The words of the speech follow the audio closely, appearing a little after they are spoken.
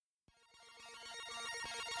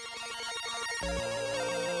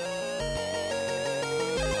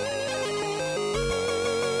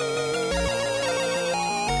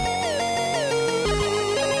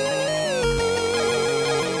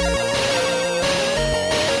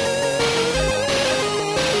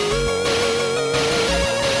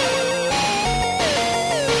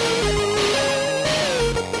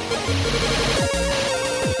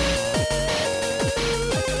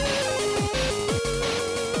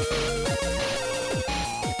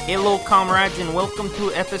Hello, comrades, and welcome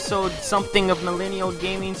to episode something of Millennial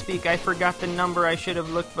Gaming Speak. I forgot the number. I should have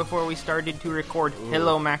looked before we started to record. Ooh.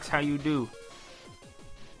 Hello, Max. How you do?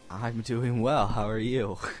 I'm doing well. How are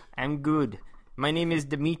you? I'm good. My name is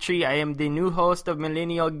Dimitri. I am the new host of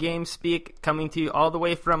Millennial Game Speak, coming to you all the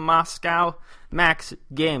way from Moscow. Max,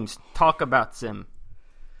 games. Talk about them.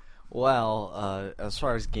 Well, as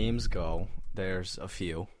far as games go, there's a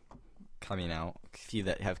few coming out. A few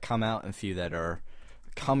that have come out and a few that are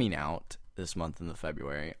coming out this month in the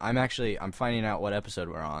February. I'm finding out what episode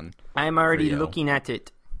we're on. I'm already looking at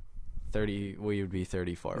it. 30, we would be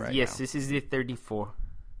 34 right now. Yes, this is the 34.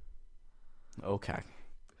 Okay.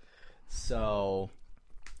 So,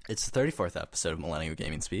 it's the 34th episode of Millennial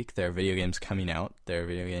Gaming Speak. There are video games coming out. There are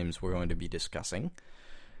video games we're going to be discussing.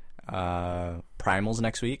 Primal's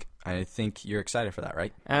next week. I think you're excited for that,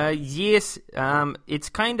 right? Yes. It's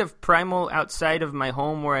kind of Primal outside of my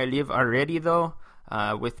home where I live already, though.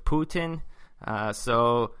 With Putin,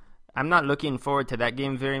 so I'm not looking forward to that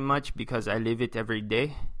game very much because I live it every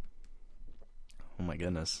day. Oh my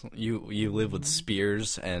goodness. You live with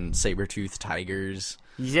spears and saber-toothed tigers.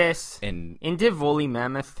 Yes, and the woolly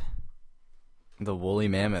mammoth. The woolly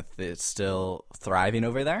mammoth is still thriving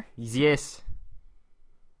over there? Yes.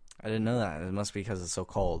 I didn't know that. It must be because it's so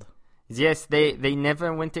cold. Yes, they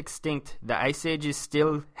never went extinct. The Ice Age is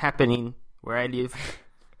still happening where I live.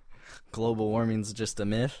 Global warming's just a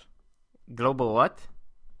myth? Global what?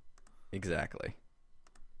 Exactly.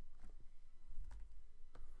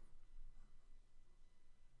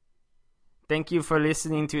 Thank you for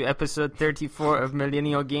listening to episode 34 of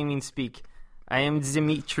Millennial Gaming Speak. I am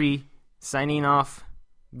Dimitri, signing off.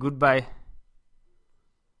 Goodbye.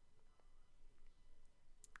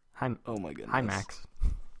 Hi. Oh my goodness. Hi, Max.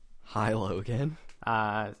 Hi, Logan.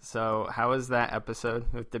 So how was that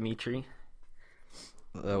episode with Dimitri?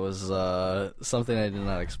 That was something I did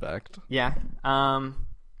not expect. Yeah.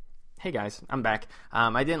 Hey guys, I'm back.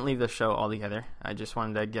 I didn't leave the show altogether. I just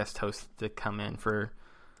wanted a guest host to come in for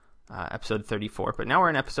episode 34. But now we're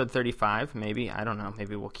in episode 35, maybe. I don't know.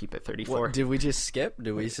 Maybe we'll keep it 34. What, did we just skip?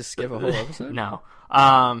 Did we just skip a whole episode? No.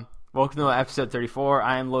 Welcome to episode 34.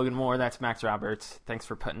 I am Logan Moore. That's Max Roberts. Thanks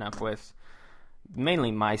for putting up with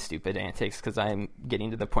mainly my stupid antics because I'm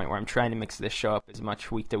getting to the point where I'm trying to mix this show up as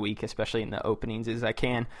much week to week, especially in the openings, as I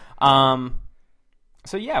can.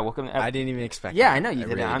 So yeah, welcome. I didn't even expect Yeah, that. I know you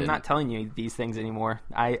didn't. Really I'm not telling you these things anymore.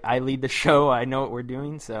 I lead the show. I know what we're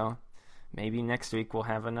doing, so maybe next week we'll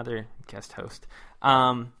have another guest host.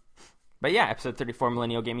 But yeah, episode 34,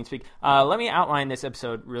 Millennial Gaming Speak. Let me outline this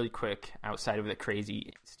episode really quick outside of the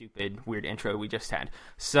crazy, stupid, weird intro we just had.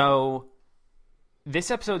 So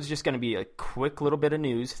this episode is just going to be a quick little bit of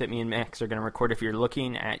news that me and Max are going to record. If you're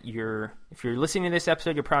listening if you're listening to this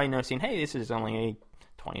episode, you're probably noticing, hey, this is only a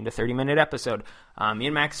 20 to 30 minute episode. Me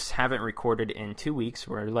and Max haven't recorded in 2 weeks.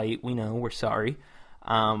 We're late. We know. We're sorry.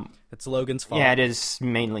 It's Logan's fault. Yeah, it is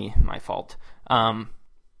mainly my fault.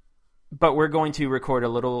 But we're going to record a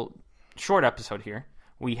little short episode here.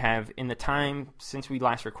 We have, in the time since we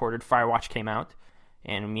last recorded, Firewatch came out.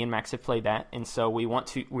 And me and Max have played that, and so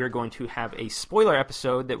we're going to have a spoiler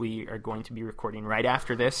episode that we are going to be recording right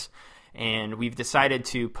after this. And we've decided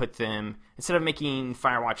to put them, instead of making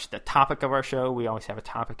Firewatch the topic of our show, we always have a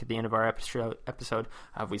topic at the end of our episode.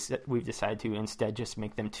 We've decided to instead just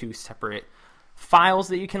make them two separate files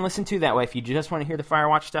that you can listen to. That way, if you just want to hear the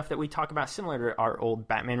Firewatch stuff that we talk about, similar to our old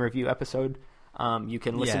Batman review episode, you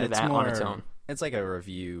can listen to that on its own. It's like a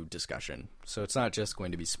review discussion, so it's not just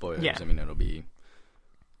going to be spoilers. Yeah. I mean, it'll be...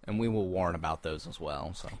 And we will warn about those as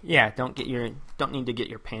well. So yeah, don't need to get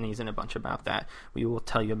your panties in a bunch about that. We will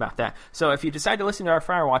tell you about that. So if you decide to listen to our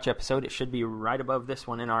Firewatch episode, it should be right above this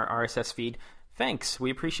one in our RSS feed. Thanks, we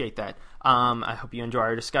appreciate that. I hope you enjoy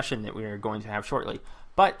our discussion that we are going to have shortly.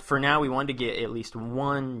 But for now, we wanted to get at least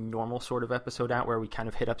one normal sort of episode out where we kind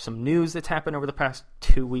of hit up some news that's happened over the past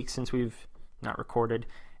 2 weeks since we've not recorded.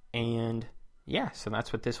 And yeah, so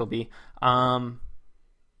that's what this will be.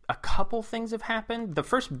 A couple things have happened. The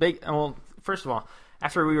first first of all,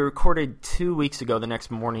 after we recorded 2 weeks ago, the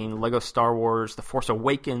next morning, Lego Star Wars The Force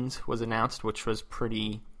Awakens was announced, which was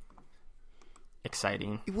pretty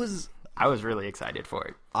exciting. I was really excited for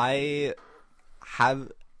it. I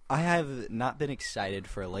have not been excited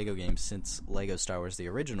for a Lego game since Lego Star Wars the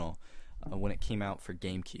original, when it came out for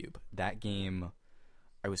GameCube. That game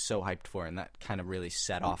I was so hyped for, and that kind of really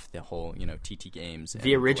set off the whole, TT Games.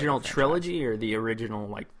 The original trilogy, or the original,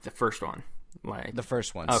 like, the first one? Like the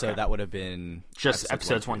first one. Okay. So that would have been just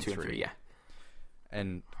episodes 1, 2, and 3, yeah.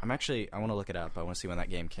 And I want to look it up. I want to see when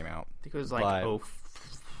that game came out. I think it was like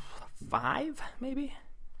 05, maybe?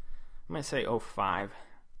 I'm going to say 05.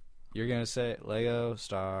 You're going to say Lego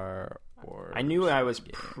Star Wars. I knew I was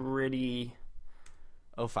pretty...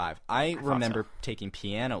 05. I remember so. taking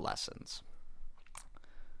piano lessons.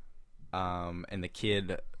 And the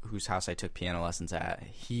kid whose house I took piano lessons at,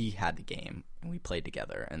 he had the game, and we played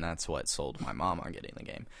together, and that's what sold my mom on getting the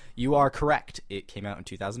game. You are correct. It came out in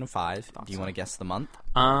 2005. Do you want to guess the month?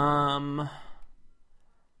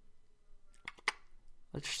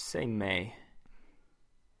 Let's just say May.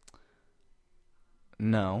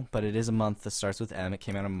 No, but it is a month that starts with M. It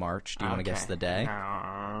came out in March. Do you want to guess the day?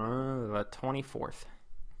 The 24th.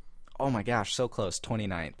 Oh my gosh, so close.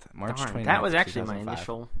 29th. March 29th. That was actually 2005. my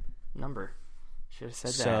initial number. Should have said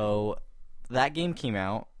that. So that game came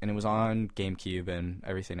out, and it was on GameCube and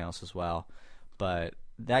everything else as well. But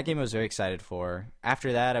that game I was very excited for.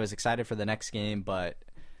 After that, I was excited for the next game, but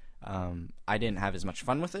I didn't have as much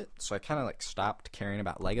fun with it, so I kind of stopped caring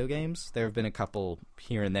about Lego games. There have been a couple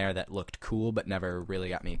here and there that looked cool, but never really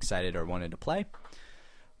got me excited or wanted to play.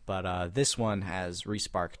 But this one has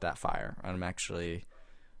resparked that fire. I'm actually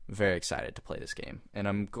very excited to play this game, and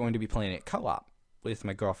I'm going to be playing it co-op with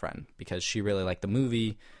my girlfriend because she really liked the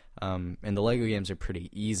movie. And the Lego games are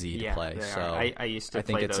pretty easy to play. So I used to. I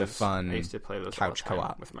think play it's those. a fun I used to play those couch all the time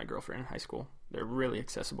co-op with my girlfriend in high school. They're really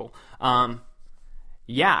accessible.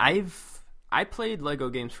 Yeah, I played Lego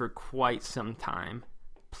games for quite some time.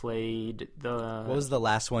 Played the. What was the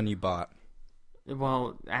last one you bought?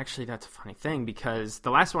 Well, actually, that's a funny thing because the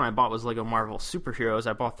last one I bought was Lego Marvel Superheroes.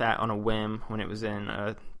 I bought that on a whim when it was in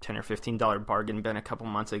a $10 or $15 bargain bin a couple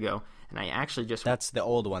months ago, and I actually just... That's the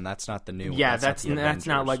old one. That's not the new one. Yeah, that's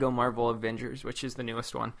not Lego Marvel Avengers, which is the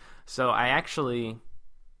newest one. So I actually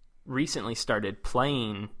recently started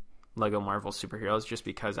playing Lego Marvel Superheroes just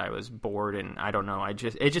because I was bored, and I don't know, it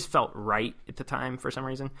just felt right at the time for some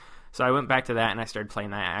reason. So I went back to that and I started playing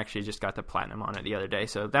that. I actually just got the platinum on it the other day,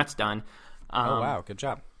 so that's done. Oh, wow. Good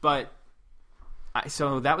job. But,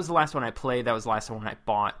 so that was the last one I played. That was the last one I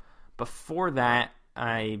bought. Before that,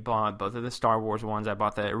 I bought both of the Star Wars ones. I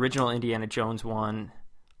bought the original Indiana Jones one.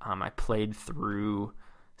 I played through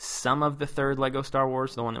some of the third Lego Star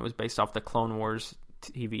Wars, the one that was based off the Clone Wars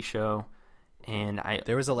TV show. And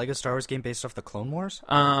there was a Lego Star Wars game based off the Clone Wars?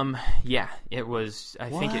 Yeah, it was. I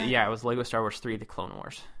think it was Lego Star Wars 3: The Clone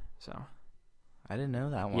Wars. So I didn't know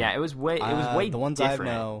that one. Yeah, it was way the ones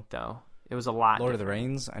different, I know though. It was a lot. Lord of the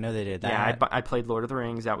Rings. I know they did that. Yeah, I played Lord of the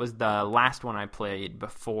Rings. That was the last one I played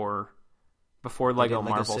before Lego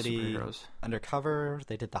Marvel City Superheroes. Undercover.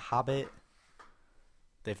 They did The Hobbit.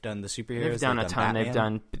 They've done the superheroes. They've done a ton.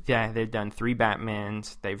 Batman. They've done 3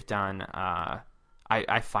 Batmans. They've done.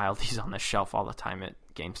 I file these on the shelf all the time at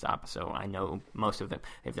GameStop, so I know most of them.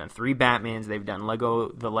 They've done 3 Batmans. They've done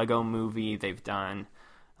the Lego Movie. They've done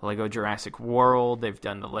Lego Jurassic World. They've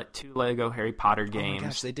done the 2 Lego Harry Potter games. Oh my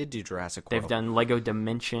gosh, they did do Jurassic World. They've done Lego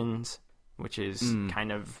Dimensions, which is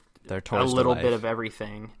kind of a little bit of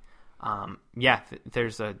everything.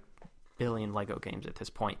 There's a billion Lego games at this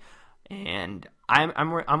point, and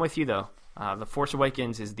I'm with you though. The Force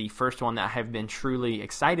Awakens is the first one that I have been truly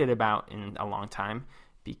excited about in a long time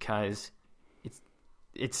because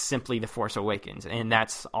it's simply The Force Awakens, and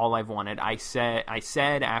that's all I've wanted. I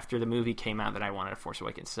said after the movie came out that I wanted a Force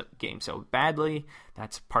Awakens game so badly.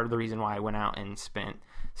 That's part of the reason why I went out and spent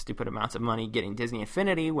stupid amounts of money getting Disney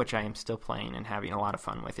Infinity, which I am still playing and having a lot of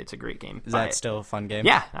fun with. It's a great game. Is that still a fun game?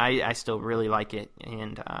 Yeah, I still really like it,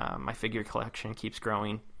 and my figure collection keeps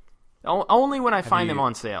growing. Only when I find them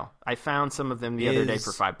on sale. I found some of them the other day for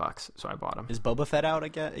 $5, so I bought them. Is Boba Fett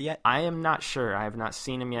out yet? I am not sure. I have not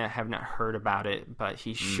seen him yet. Have not heard about it, but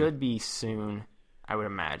he should be soon, I would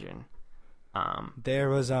imagine. There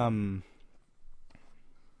was the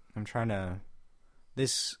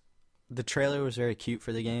trailer was very cute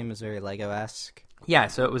for the game. It was very Lego-esque. Yeah,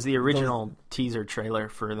 so it was the original teaser trailer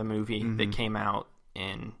for the movie that came out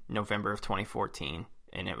in November of 2014,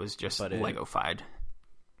 and it was just Lego-fied.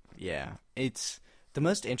 Yeah, it's the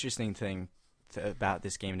most interesting thing about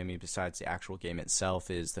this game to me, besides the actual game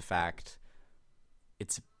itself, is the fact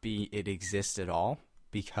it exists at all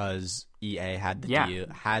because EA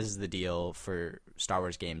has the deal for Star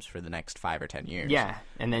Wars games for the next 5 or 10 years. Yeah,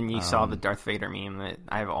 and then you saw the Darth Vader meme that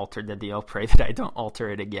I've altered the deal. Pray that I don't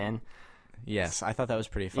alter it again. Yes, I thought that was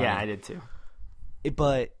pretty funny. Yeah, I did too.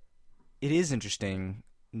 But it is interesting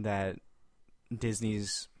that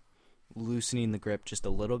Disney's loosening the grip just a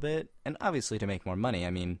little bit, and obviously to make more money. I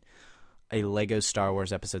mean, a Lego Star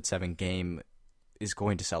Wars Episode 7 game is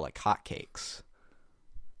going to sell like hotcakes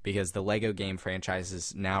because the Lego game franchise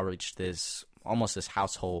has now reached this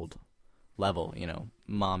household level. You know,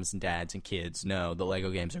 moms and dads and kids know the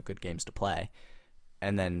Lego games are good games to play,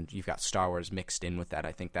 and then you've got Star Wars mixed in with that.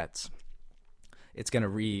 I think that's it's going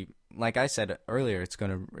to like I said earlier, it's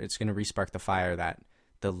going to re-spark the fire that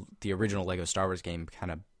the original Lego Star Wars game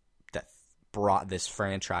kind of that brought this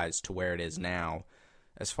franchise to where it is now.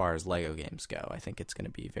 As far as Lego games go, I think it's going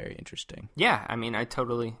to be very interesting. Yeah, I mean, I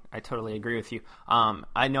totally agree with you.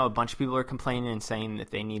 I know a bunch of people are complaining and saying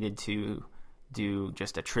that they needed to do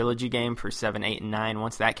just a trilogy game for 7, 8, and 9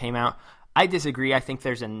 once that came out. I disagree. I think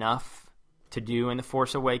there's enough to do in The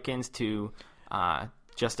Force Awakens to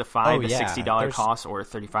justify the $60 cost or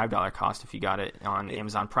 $35 cost if you got it on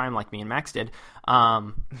Amazon Prime like me and Max did,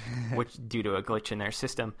 which due to a glitch in their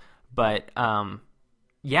system. But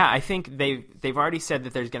yeah, I think they've already said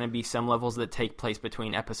that there's going to be some levels that take place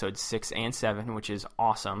between episodes 6 and 7, which is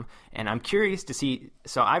awesome. And I'm curious to see.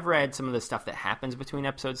 So I've read some of the stuff that happens between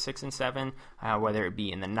episodes 6 and 7, whether it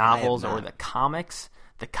be in the novels or the comics.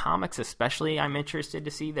 The comics, especially, I'm interested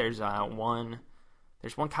to see. There's one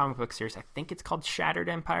comic book series. I think it's called Shattered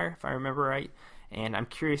Empire, if I remember right. And I'm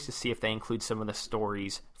curious to see if they include some of the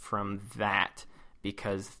stories from that,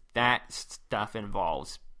 because that stuff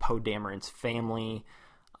involves Poe Dameron's family.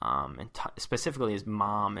 And specifically his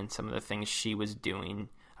mom and some of the things she was doing,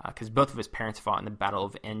 because both of his parents fought in the Battle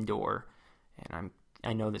of Endor, and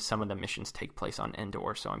I know that some of the missions take place on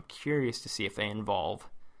Endor, so I'm curious to see if they involve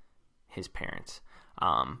his parents.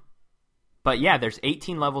 But yeah, there's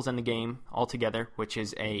 18 levels in the game altogether, which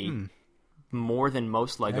is more than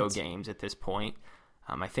most Lego games at this point.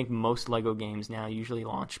 I think most Lego games now usually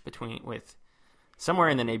launch with somewhere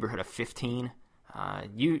in the neighborhood of 15.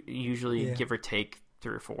 Usually give or take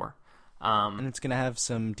 3 or 4. And it's going to have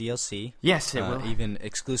some DLC. Yes, it will. Even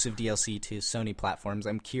exclusive DLC to Sony platforms.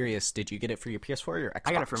 I'm curious, did you get it for your PS4 or your Xbox?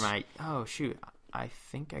 I got it for my... Oh, shoot. I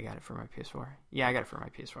think I got it for my PS4. Yeah, I got it for my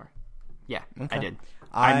PS4. Yeah, okay. I did.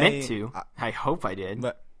 I meant to. I hope I did.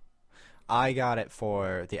 But I got it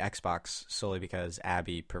for the Xbox solely because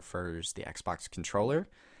Abby prefers the Xbox controller,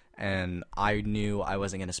 and I knew I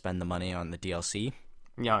wasn't going to spend the money on the DLC.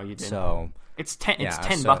 No, you didn't. So... It's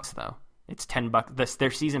 $10, though. It's $10.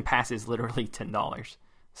 Their season pass is literally $10.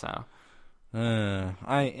 So,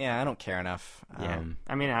 I don't care enough. Yeah,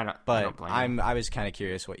 I mean, I don't blame you. I was kind of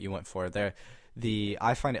curious what you went for there.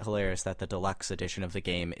 I find it hilarious that the deluxe edition of the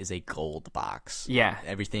game is a gold box. Yeah,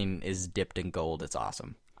 everything is dipped in gold. It's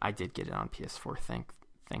awesome. I did get it on PS4.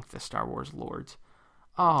 Thank the Star Wars lords.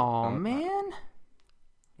 Oh man,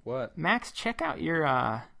 what? Max, check out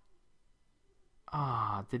your.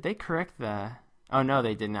 Did they correct the? Oh no,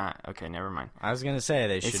 they did not. Okay, never mind. I was gonna say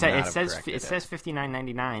they should not have corrected it. It says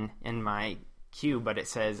 $59.99 in my queue, but it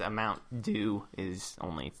says amount due is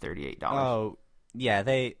only $38. Oh, yeah,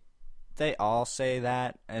 they all say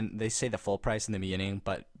that, and they say the full price in the beginning,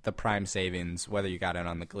 but the Prime savings, whether you got it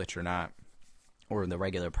on the glitch or not, or the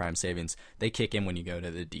regular Prime savings, they kick in when you go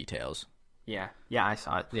to the details. Yeah, I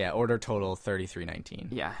saw it. Yeah, order total $33.19.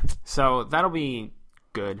 Yeah, so that'll be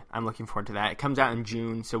good. I'm looking forward to that. It comes out in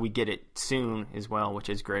June, so we get it soon as well, which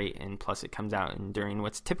is great. And plus, it comes out during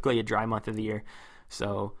what's typically a dry month of the year.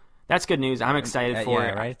 So that's good news. I'm excited for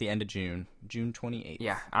it. Right at the end of June 28th.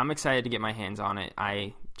 Yeah, I'm excited to get my hands on it.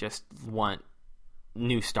 I just want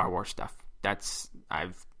new Star Wars stuff.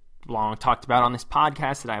 I've long talked about on this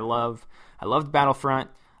podcast that I love. I loved Battlefront.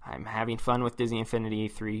 I'm having fun with Disney Infinity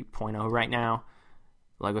 3.0 right now.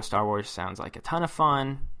 Lego Star Wars sounds like a ton of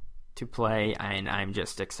fun to play, and I'm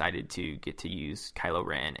just excited to get to use Kylo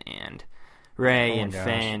Ren and Rey and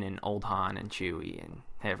Finn and Old Han and Chewie and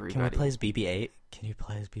everybody. Can we play as BB-8? Can you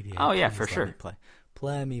play as BB-8? Oh yeah, for sure.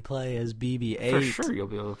 Let me play as BB-8. For sure, you'll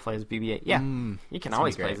be able to play as BB-8. Yeah, you can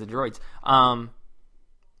always play as the droids.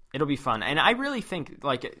 It'll be fun, and I really think,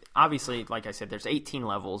 like, obviously, like I said, there's 18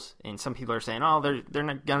 levels, and some people are saying, oh, they're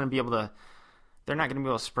not going to be able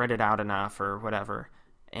to spread it out enough or whatever.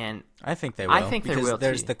 And I think they will. I think they will.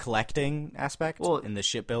 There's the collecting aspect in the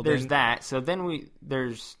shipbuilding. There's that. So then we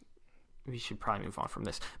should probably move on from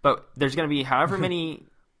this. But there's going to be however many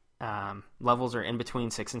levels are in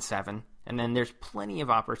between 6 and 7, and then there's plenty of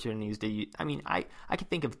opportunities to use. I mean, I could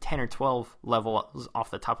think of 10 or 12 levels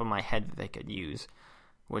off the top of my head that they could use,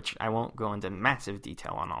 which I won't go into massive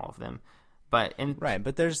detail on all of them. But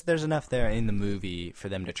there's enough there in the movie for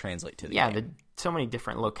them to translate to the game. So many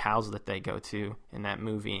different locales that they go to in that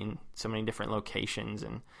movie, and so many different locations,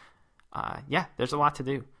 and there's a lot to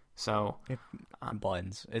do. So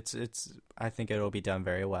blends. It's. I think it'll be done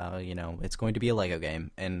very well. You know, it's going to be a Lego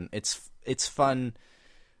game, and it's fun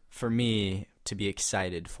for me to be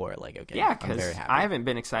excited for a Lego game. Yeah, because I haven't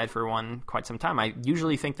been excited for one quite some time. I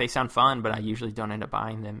usually think they sound fun, but I usually don't end up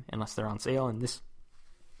buying them unless they're on sale, and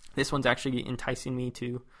This one's actually enticing me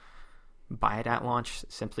to buy it at launch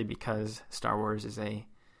simply because Star Wars is a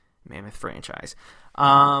mammoth franchise.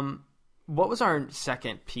 What was our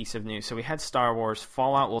second piece of news? So we had Star Wars,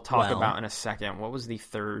 Fallout. We'll talk Well- about in a second. What was the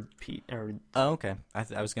third piece? Oh, okay.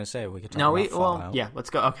 I was going to say we could talk No, about Fallout. yeah, let's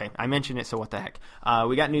go. Okay, I mentioned it, so what the heck?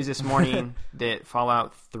 We got news this morning that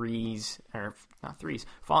Fallout 3's, or not 3's,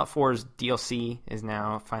 Fallout 4's DLC is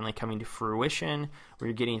now finally coming to fruition.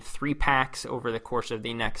 We're getting 3 packs over the course of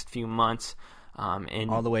the next few months. And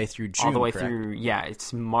all the way through June. all the way correct? through, yeah,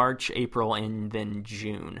 it's March, April, and then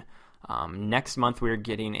June. Next month, we're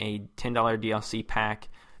getting a $10 DLC pack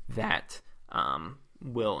that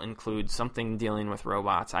will include something dealing with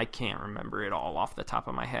robots. I can't remember it all off the top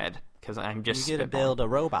of my head because I'm just You get to spitballing. build a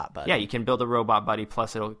robot buddy. Yeah, you can build a robot buddy.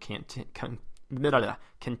 Plus, it'll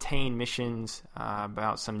contain missions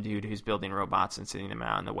about some dude who's building robots and sending them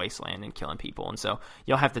out in the wasteland and killing people. And so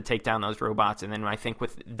you'll have to take down those robots. And then I think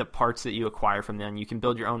with the parts that you acquire from them, you can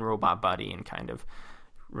build your own robot buddy and kind of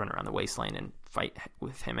run around the wasteland and fight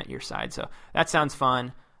with him at your side. So that sounds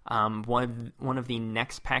fun. One of the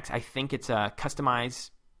next packs, I think it's a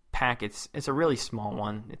customized pack. It's a really small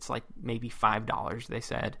one. It's like maybe $5, they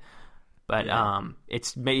said. But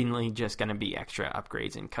it's mainly just going to be extra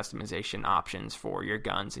upgrades and customization options for your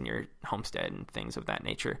guns and your homestead and things of that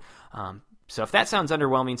nature. So if that sounds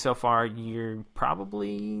underwhelming so far, you're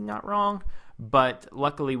probably not wrong. But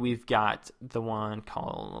luckily, we've got the one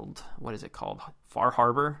called, what is it called? Far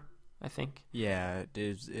Harbor, I think. Yeah,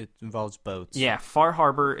 it involves boats. Yeah, Far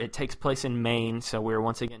Harbor. It takes place in Maine, so we're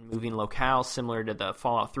once again moving locales, similar to the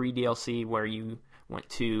Fallout 3 DLC, where you went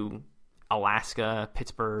to Alaska,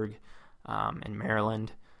 Pittsburgh, and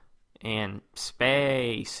Maryland, and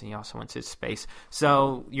space. He also went to space.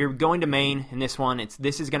 So you're going to Maine in this one.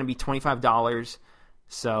 This is going to be $25.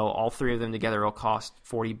 So all 3 of them together will cost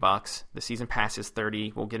 $40. The season pass is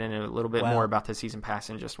 $30. We'll get into a little bit more about the season pass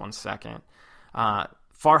in just one second.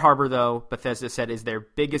 Far Harbor, though, Bethesda said is their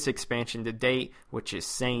biggest expansion to date, which is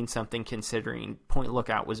saying something considering Point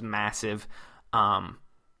Lookout was massive.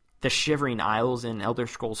 The Shivering Isles in Elder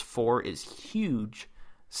Scrolls 4 is huge.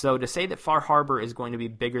 So to say that Far Harbor is going to be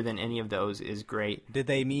bigger than any of those is great. Did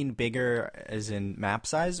they mean bigger as in map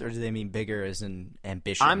size, or do they mean bigger as in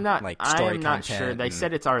ambition? I'm not. like story I'm not content sure. They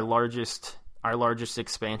said it's our largest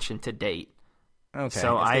expansion to date. Okay.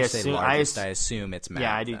 So if I they say assume. largest, I assume it's map.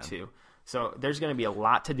 Yeah, I do then. too. So there's going to be a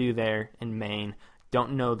lot to do there in Maine.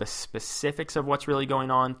 Don't know the specifics of what's really going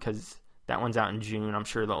on because that one's out in June. I'm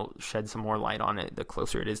sure they'll shed some more light on it the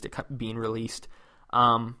closer it is to being released.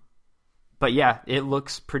 But yeah, it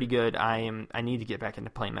looks pretty good. I need to get back into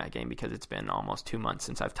playing that game because it's been almost 2 months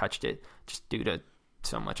since I've touched it, just due to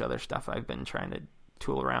so much other stuff I've been trying to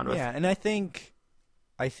tool around with. Yeah, and I think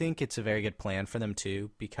it's a very good plan for them too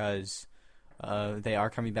because they are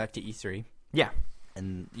coming back to E3. Yeah.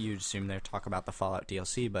 And you assume they'll talk about the Fallout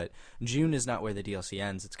DLC, but June is not where the DLC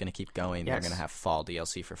ends. It's going to keep going. Yes. They're going to have fall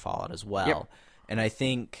DLC for Fallout as well. Yep. And I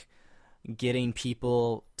think getting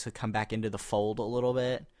people to come back into the fold a little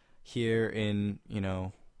bit here in,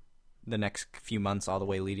 the next few months all the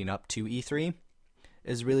way leading up to E3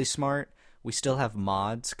 is really smart. We still have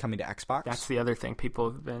mods coming to Xbox. That's the other thing people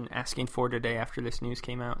have been asking for today after this news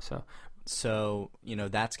came out. So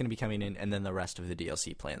that's going to be coming in, and then the rest of the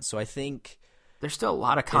DLC plans. So I think there's still a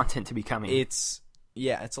lot of content to be coming. It's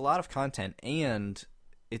a lot of content, and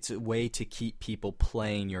it's a way to keep people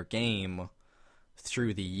playing your game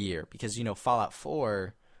through the year because Fallout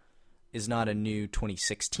 4 is not a new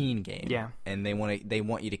 2016 game. Yeah. And they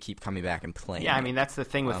want you to keep coming back and playing. Yeah, I it. mean that's the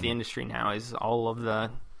thing with the industry now is all of the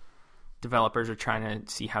developers are trying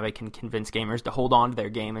to see how they can convince gamers to hold on to their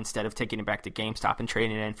game instead of taking it back to GameStop and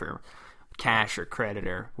trading it in for cash or credit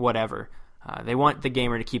or whatever. They want the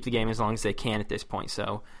gamer to keep the game as long as they can at this point.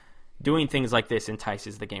 So doing things like this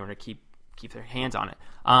entices the gamer to keep their hands on it.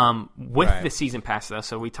 With the season pass, though,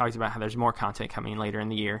 so we talked about how there's more content coming later in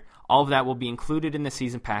the year. All of that will be included in the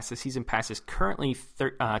season pass. The season pass is currently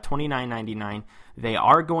 $29.99. They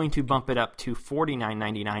are going to bump it up to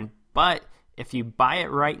 $49.99, but if you buy it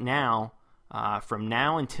right now, from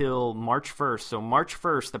now until March 1st, so March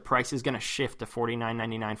 1st, the price is going to shift to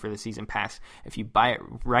 $49.99 for the season pass. If you buy it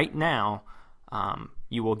right now,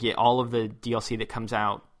 you will get all of the DLC that comes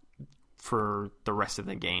out for the rest of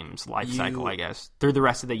the game's life cycle, I guess, through the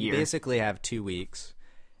rest of the year. You basically have 2 weeks.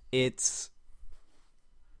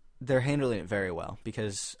 They're handling it very well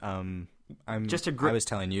because I was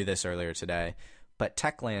telling you this earlier today, but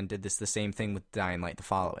Techland did the same thing with Dying Light: The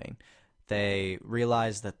Following. They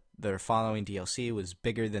realized that their following DLC was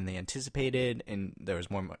bigger than they anticipated, and there was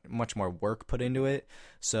much more work put into it.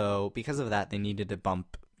 So because of that, they needed to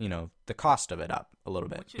bump the cost of it up a little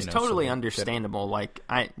bit. Which is totally understandable.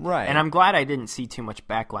 Right. And I'm glad I didn't see too much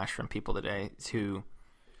backlash from people today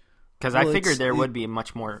because I figured there would be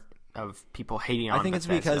much more of people hating on I think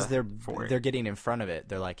Bethesda it's because for it. they're getting in front of it.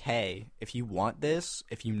 They're like, hey, if you want this,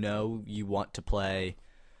 if you know you want to play,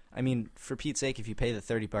 I mean, for Pete's sake, if you pay the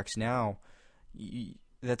 $30 now,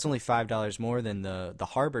 that's only $5 more than the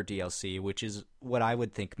Harbor DLC, which is what I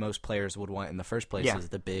would think most players would want in the first place, is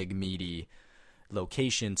the big, meaty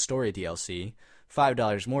location story DLC.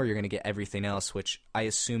 $5 more, you're going to get everything else, which I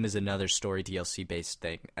assume is another story DLC based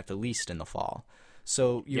thing, at the least in the fall.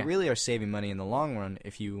 So you really are saving money in the long run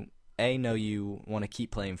if you A, know you want to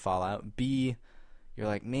keep playing Fallout. B, you're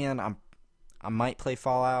like, man, I might play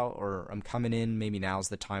Fallout, or I'm coming in, maybe now's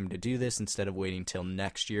the time to do this instead of waiting till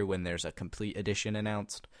next year when there's a complete edition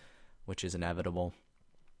announced, which is inevitable.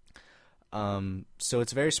 So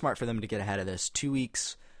it's very smart for them to get ahead of this. 2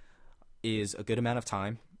 weeks is a good amount of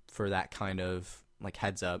time for that kind of like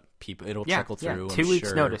heads up. People, it'll trickle through. 2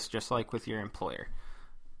 weeks notice, just like with your employer.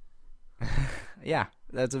 Yeah,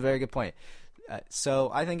 that's a very good point.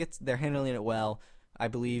 So I think they're handling it well. I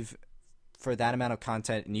believe for that amount of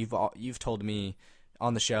content, and you've told me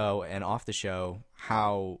on the show and off the show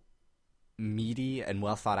how meaty and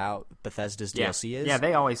well thought out Bethesda's DLC is. Yeah,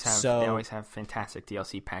 they always have fantastic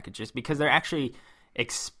DLC packages because they're actually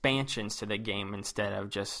expansions to the game instead of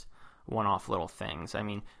just one-off little things. I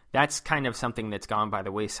mean, that's kind of something that's gone by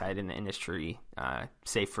the wayside in the industry,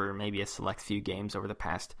 save for maybe a select few games over the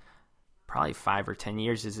past probably 5 or 10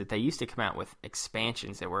 years, is that they used to come out with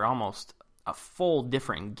expansions that were almost a full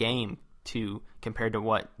different game compared to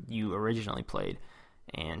what you originally played.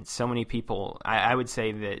 And so many people, I would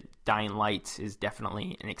say that Dying Light is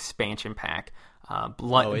definitely an expansion pack.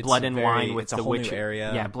 Blood and Wine with the Witcher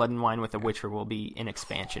area. Yeah, Blood and Wine with the Witcher will be an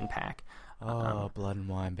expansion pack. Blood and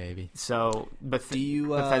Wine, baby. So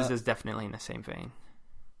Bethesda's definitely in the same vein.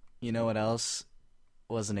 You know what else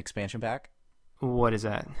was an expansion pack? What is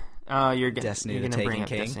that? Destiny you're the gonna bring Taken up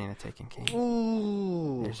King. Destiny the Taken King.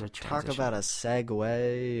 Ooh, there's a talk transition. about a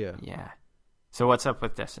segue. Yeah. So what's up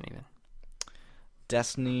with Destiny then?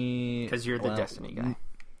 Destiny, because you're the Destiny guy.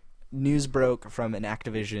 News broke from an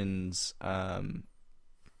Activision's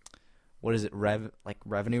what is it,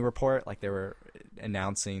 revenue report? Like they were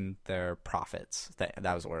announcing their profits. That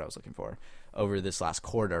was the word I was looking for, over this last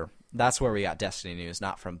quarter. That's where we got Destiny news,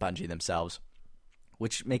 not from Bungie themselves,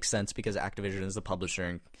 which makes sense because Activision is the publisher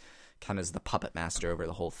and kind of is the puppet master over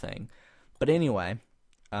the whole thing. But anyway,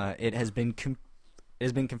 it has been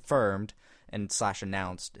confirmed and /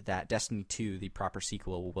 announced that Destiny 2, the proper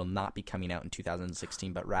sequel, will not be coming out in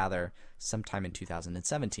 2016, but rather sometime in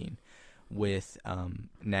 2017, with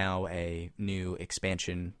now a new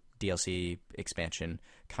expansion, DLC expansion,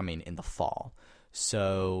 coming in the fall.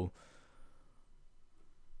 So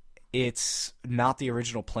it's not the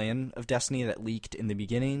original plan of Destiny that leaked in the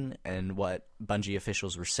beginning and what Bungie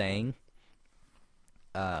officials were saying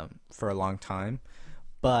for a long time,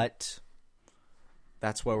 but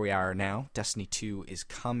that's where we are now. Destiny 2 is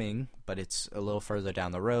coming, but it's a little further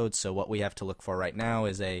down the road, so what we have to look for right now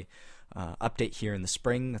is a update here in the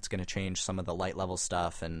spring that's going to change some of the light level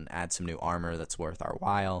stuff and add some new armor that's worth our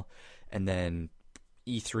while, and then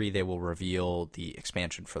E3 they will reveal the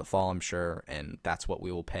expansion for the fall, I'm sure, and that's what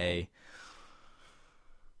we will pay.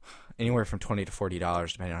 Anywhere from $20 to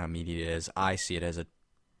 $40, depending on how meaty it is. I see it as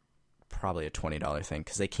probably a $20 thing,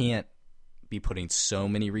 because they can't be putting so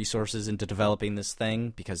many resources into developing this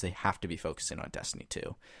thing because they have to be focusing on Destiny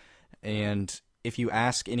 2. And if you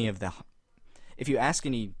ask any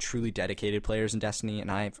truly dedicated players in Destiny,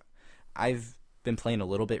 and I've been playing a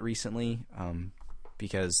little bit recently,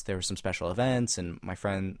 because there were some special events and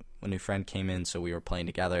a new friend came in, so we were playing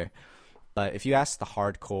together. But if you ask the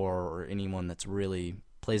hardcore or anyone that's really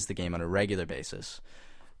plays the game on a regular basis,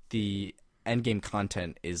 the endgame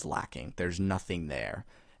content is lacking. There's nothing there.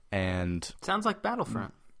 And sounds like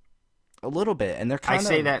Battlefront. A little bit. And they're kind of... I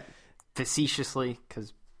say that facetiously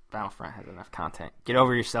because Battlefront has enough content. Get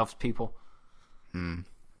over yourselves, people.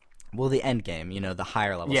 Well, the endgame, the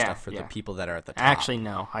higher level stuff for the people that are at the top. Actually,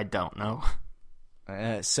 no, I don't know.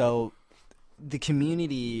 So the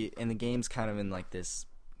community and the game's kind of in like this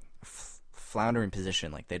floundering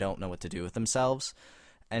position, like they don't know what to do with themselves.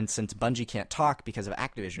 And since Bungie can't talk because of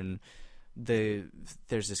Activision, there's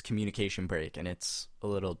this communication break, and it's a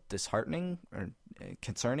little disheartening or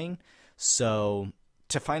concerning. So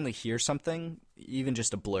to finally hear something, even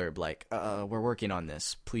just a blurb like we're working on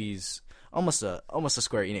this, please, almost a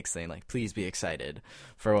Square Enix thing, like please be excited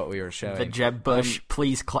for what we were showing. The Jeb Bush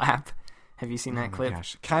please clap. Have you seen that clip?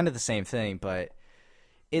 Gosh, kind of the same thing, but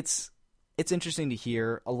it's interesting to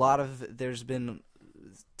hear. There's been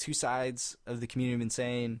two sides of the community have been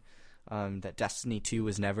saying that Destiny 2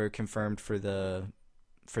 was never confirmed for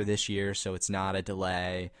this year, so it's not a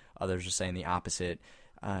delay. Others are saying the opposite.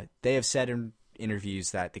 They have said in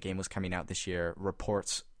interviews that the game was coming out this year.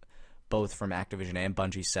 Reports both from Activision and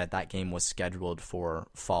Bungie said that game was scheduled for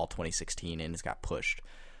fall 2016 and it's got pushed.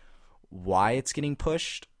 Why it's getting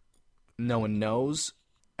pushed, no one knows,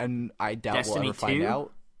 and I doubt Destiny we'll ever find 2?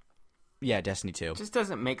 out. Yeah, Destiny 2. It just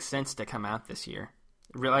doesn't make sense to come out this year.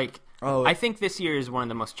 Like, Oh, I think this year is one of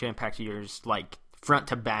the most jam-packed years, like, front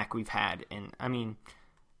to back we've had. And, I mean,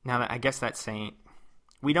 now that I guess that's saying...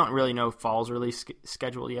 We don't really know fall's release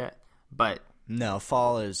schedule yet, but... No,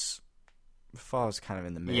 fall is kind of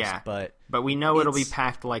in the mist, Yeah, but we know it'll be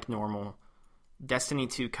packed like normal. Destiny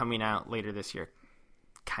 2 coming out later this year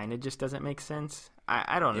kind of just doesn't make sense.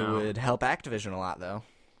 I don't know. it would help Activision a lot, though.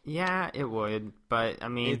 Yeah, it would, but I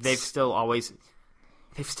mean, It's- they've still always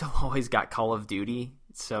got Call of Duty,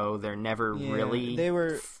 so they're never really they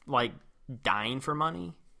were. like dying for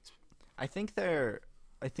money. I think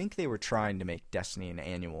they were trying to make Destiny an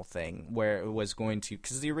annual thing where it was going to,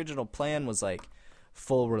 because the original plan was like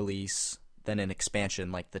full release, then an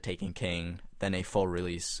expansion like The Taken King, then a full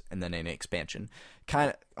release, and then an expansion.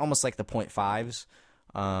 Kind of almost like the 0.5s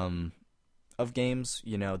of games.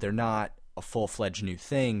 You know, they're not a full-fledged new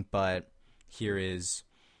thing, but here is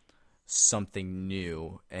something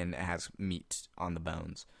new and it has meat on the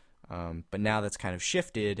bones. But now that's kind of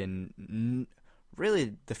shifted, and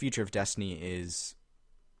really the future of Destiny is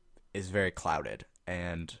very clouded,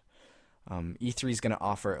 and E3 is going to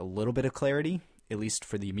offer a little bit of clarity, at least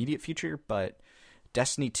for the immediate future, but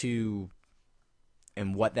Destiny 2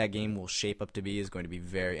 and what that game will shape up to be is going to be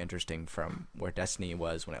very interesting from where Destiny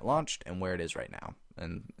was when it launched and where it is right now,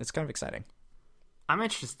 and it's kind of exciting. I'm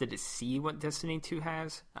interested to see what Destiny 2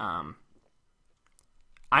 has.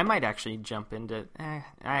 I might actually jump into...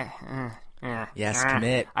 Yes,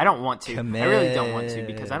 commit. I don't want to. Commit. I really don't want to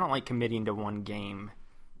because I don't like committing to one game.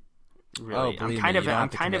 Really, believe I'm kind me, of you don't have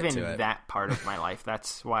to in commit to it. that part of my life.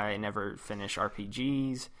 That's why I never finish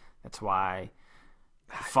RPGs. That's why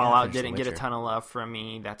Fallout finish The didn't get a Witcher. ton of love from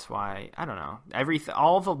me. That's why I don't know.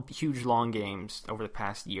 All the huge long games over the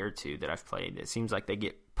past year or two that I've played, it seems like they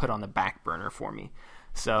get put on the back burner for me.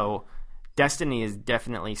 So Destiny is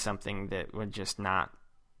definitely something that would just not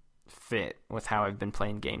fit with how I've been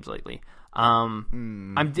playing games lately.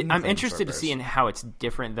 I'm interested to see in how it's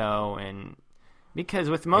different though, and because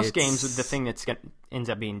with most games, the thing that's ends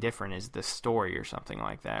up being different is the story or something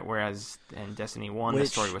like that. Whereas in Destiny 1, the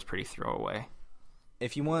story was pretty throwaway.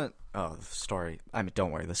 If you want, the story. I mean,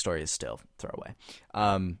 don't worry, the story is still throwaway.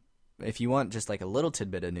 If you want just like a little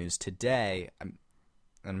tidbit of news today,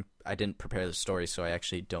 I didn't prepare the story, so I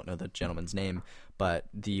actually don't know the gentleman's name. But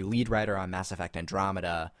the lead writer on Mass Effect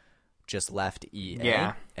Andromeda just left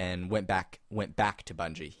EA and went back to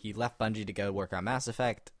Bungie. He left Bungie to go work on Mass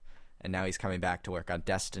Effect, and now he's coming back to work on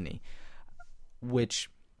Destiny, which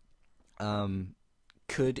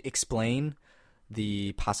could explain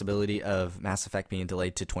the possibility of Mass Effect being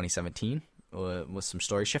delayed to 2017 with some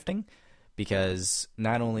story shifting, because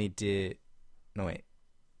not only did... No, wait.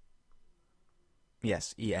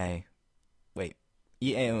 Yes, EA. Wait.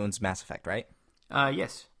 EA owns Mass Effect, right?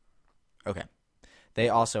 Yes. Okay. They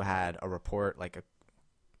also had a report,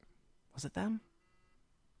 was it them?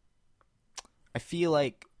 I feel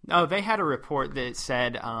like... Oh, they had a report that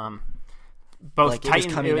said both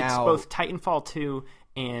Titanfall 2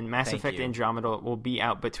 and Mass Effect Andromeda will be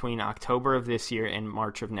out between October of this year and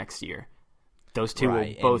March of next year. Those two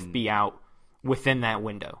will both be out within that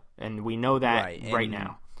window, and we know that right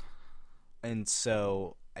now. And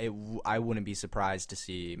so I wouldn't be surprised to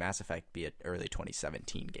see Mass Effect be an early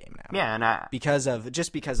 2017 game now. Yeah, and because of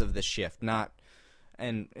the shift,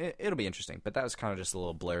 and it'll be interesting. But that was kind of just a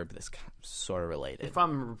little blurb that's sort of related. If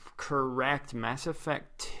I'm correct, Mass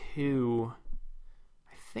Effect 2,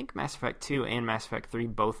 I think Mass Effect 2 and Mass Effect 3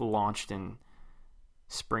 both launched in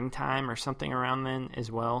springtime or something around then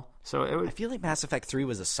as well. So I feel like Mass Effect 3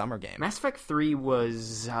 was a summer game. Mass Effect 3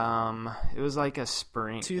 was it was like a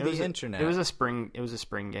spring internet. It was a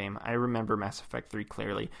spring game. I remember Mass Effect 3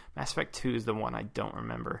 clearly. Mass Effect 2 is the one I don't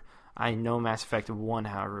remember. I know Mass Effect 1,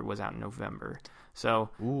 however, was out in November. So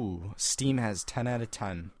Steam has 10 out of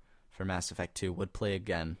 10 for Mass Effect 2. Would play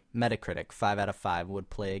again. Metacritic 5 out of 5. Would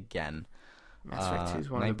play again. Mass Effect 2 is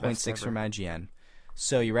one of the best 9.6 from IGN.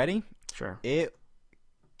 So you ready? Sure. It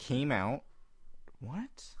came out.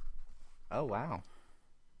 What? Oh wow.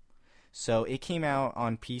 So it came out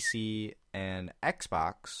on PC and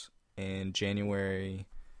Xbox in January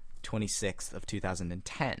 26th of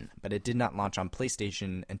 2010, but it did not launch on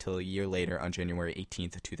PlayStation until a year later on January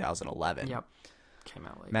 18th of 2011. Yep. Came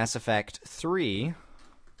out late. Mass Effect 3.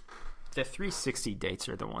 The 360 dates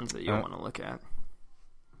are the ones that you'll want to look at.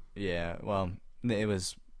 Yeah, well, it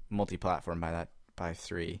was multi-platform by by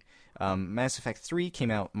 3. Mass Effect 3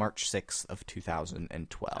 came out March 6th of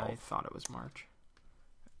 2012. I thought it was March.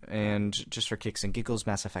 And just for kicks and giggles,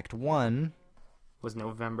 Mass Effect 1 was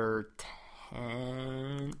November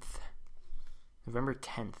 10th. November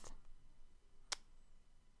 10th.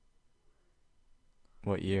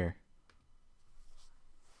 What year?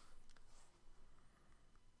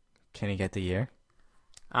 Can you get the year?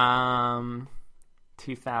 2000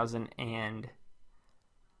 and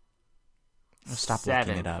stop 7.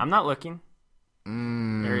 looking it up. I'm not looking.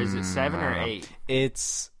 Or is it 7 or 8?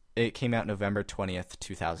 It came out November 20th,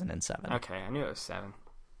 2007. Okay, I knew it was 7.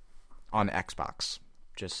 On Xbox,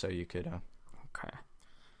 just so you could okay.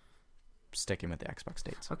 Sticking with the Xbox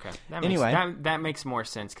dates. Okay. That makes more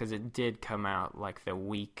sense because it did come out like the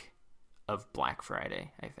week of Black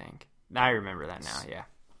Friday, I think. I remember that now, yeah.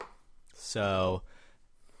 So,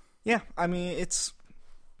 yeah, I mean,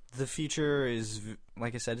 the future is,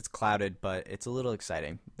 like I said, it's clouded, but it's a little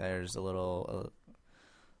exciting. There's a little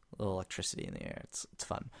electricity in the air. It's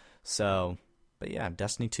fun. So, but yeah,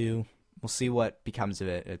 Destiny 2, we'll see what becomes of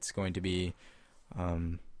it. It's going to be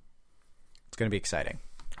exciting.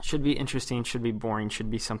 Should be interesting, should be boring,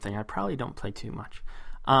 should be something I probably don't play too much.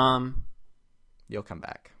 You'll come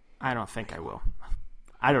back. I don't think I will.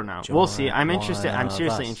 I don't know. We'll see. I'm interested. I'm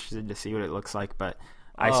seriously interested to see what it looks like, but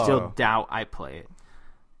I still doubt I play it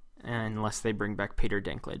unless they bring back Peter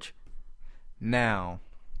Dinklage. Now,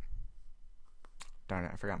 darn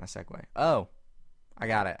it, I forgot my segue. Oh, I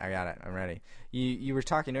got it. I'm ready. You were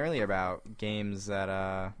talking earlier about games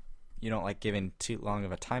that you don't like giving too long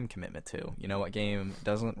of a time commitment to. You know what game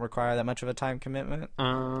doesn't require that much of a time commitment?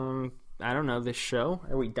 I don't know. This show.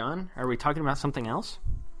 Are we done? Are we talking about something else?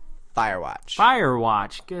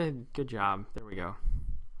 Firewatch. Good job. There we go.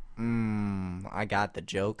 I got the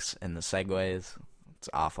jokes and the segues. It's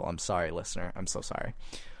awful. I'm sorry, listener. I'm so sorry.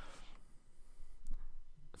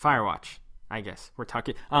 Firewatch, I guess. We're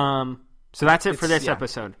talking. So that's it for this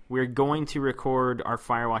episode. We're going to record our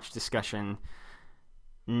Firewatch discussion.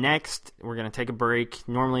 Next, we're going to take a break.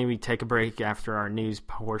 Normally, we take a break after our news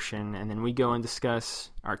portion, and then we go and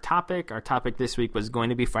discuss our topic. Our topic this week was going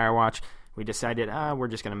to be Firewatch. We decided, we're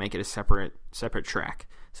just going to make it a separate track.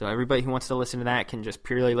 So everybody who wants to listen to that can just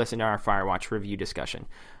purely listen to our Firewatch review discussion.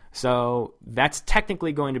 So that's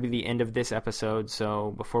technically going to be the end of this episode.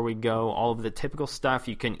 So before we go, all of the typical stuff,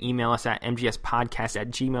 you can email us at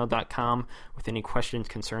mgspodcast@gmail.com with any questions,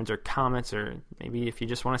 concerns, or comments, or maybe if you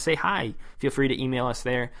just want to say hi, feel free to email us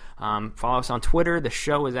there. Follow us on Twitter. The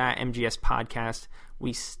show is at mgspodcast.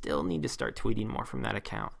 We still need to start tweeting more from that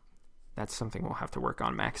account. That's something we'll have to work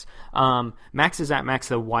on, Max. Max is at Max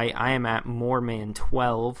the White. I am at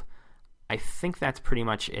Moreman12. I think that's pretty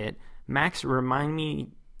much it. Max, remind me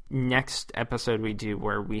next episode we do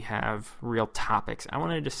where we have real topics. I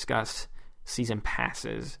want to discuss season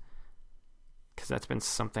passes because that's been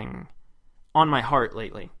something on my heart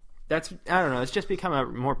lately. I don't know. It's just become a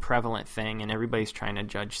more prevalent thing, and everybody's trying to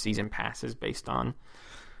judge season passes based on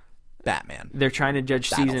Batman. They're trying to judge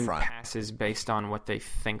season passes based on what they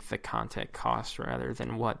think the content costs rather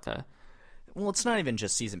than what the... Well, it's not even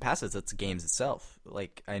just season passes, it's games itself.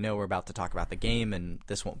 Like, I know we're about to talk about the game, and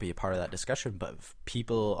this won't be a part of that discussion, but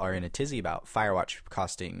people are in a tizzy about Firewatch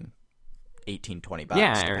costing $18, $20.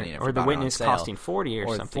 Yeah, or The Witness costing $40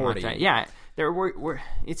 or something 40. Like that. Yeah,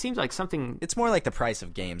 it seems like something... It's more like the price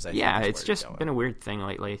of games, I think. Yeah, it's just been a weird thing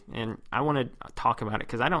lately, and I want to talk about it,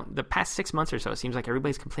 because the past 6 months or so, it seems like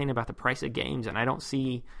everybody's complaining about the price of games, and I don't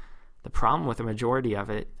see the problem with the majority of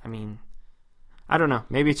it. I mean, I don't know.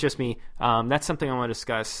 Maybe it's just me. That's something I want to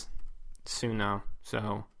discuss soon, though.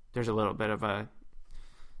 So there's a little bit of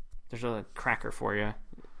there's a cracker for you,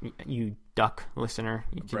 you duck listener.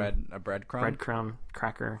 A breadcrumb? Breadcrumb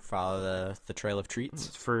cracker. Follow the trail of treats.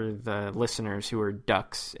 It's for the listeners who are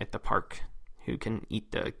ducks at the park who can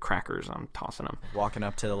eat the crackers I'm tossing them. Walking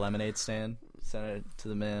up to the lemonade stand, send it to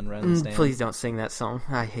the man running the stand. Please don't sing that song.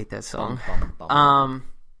 I hate that song.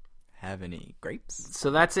 Have any grapes? So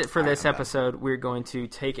that's it for this episode. We're going to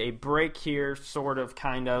take a break here, sort of,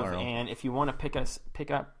 kind of, and if you want to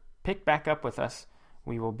pick back up with us,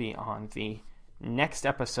 we will be on the next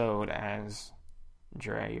episode as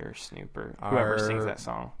Dre or Snoop or whoever sings that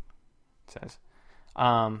song says.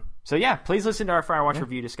 So yeah, please listen to our Firewatch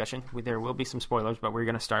review discussion. There will be some spoilers, but we're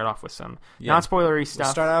going to start off with some non-spoilery stuff.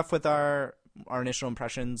 We'll start off with our initial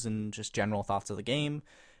impressions and just general thoughts of the game.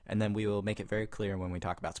 And then we will make it very clear when we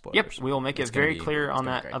talk about spoilers. Yep, we will make it very clear on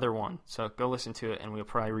that other one. So go listen to it, and we'll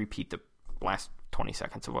probably repeat the last 20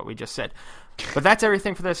 seconds of what we just said. But that's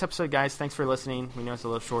everything for this episode, guys. Thanks for listening. We know it's a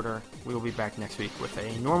little shorter. We will be back next week with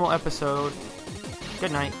a normal episode.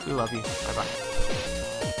 Good night. We love you. Bye-bye.